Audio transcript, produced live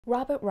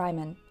Robert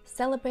Ryman,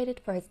 celebrated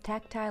for his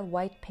tactile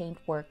white paint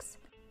works,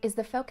 is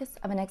the focus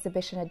of an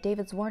exhibition at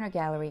David Zwirner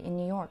Gallery in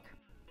New York,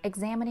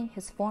 examining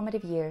his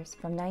formative years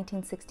from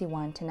 1961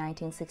 to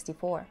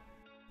 1964.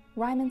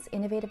 Ryman's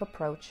innovative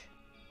approach,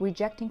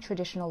 rejecting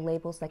traditional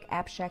labels like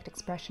abstract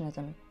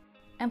expressionism,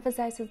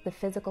 emphasizes the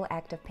physical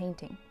act of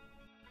painting.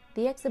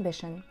 The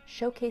exhibition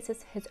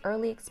showcases his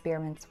early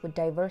experiments with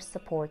diverse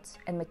supports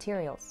and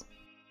materials,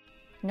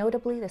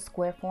 notably the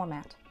square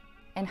format,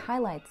 and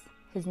highlights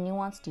his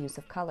nuanced use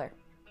of color.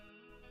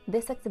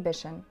 This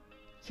exhibition,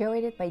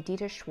 curated by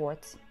Dieter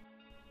Schwarz,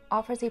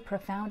 offers a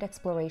profound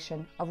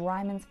exploration of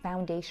Ryman's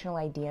foundational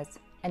ideas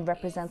and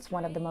represents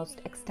one of the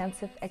most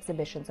extensive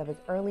exhibitions of his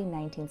early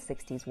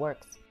 1960s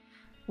works.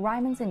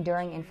 Ryman's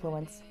enduring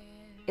influence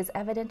is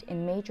evident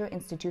in major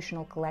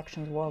institutional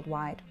collections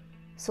worldwide,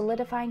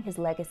 solidifying his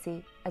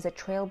legacy as a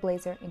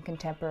trailblazer in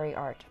contemporary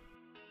art.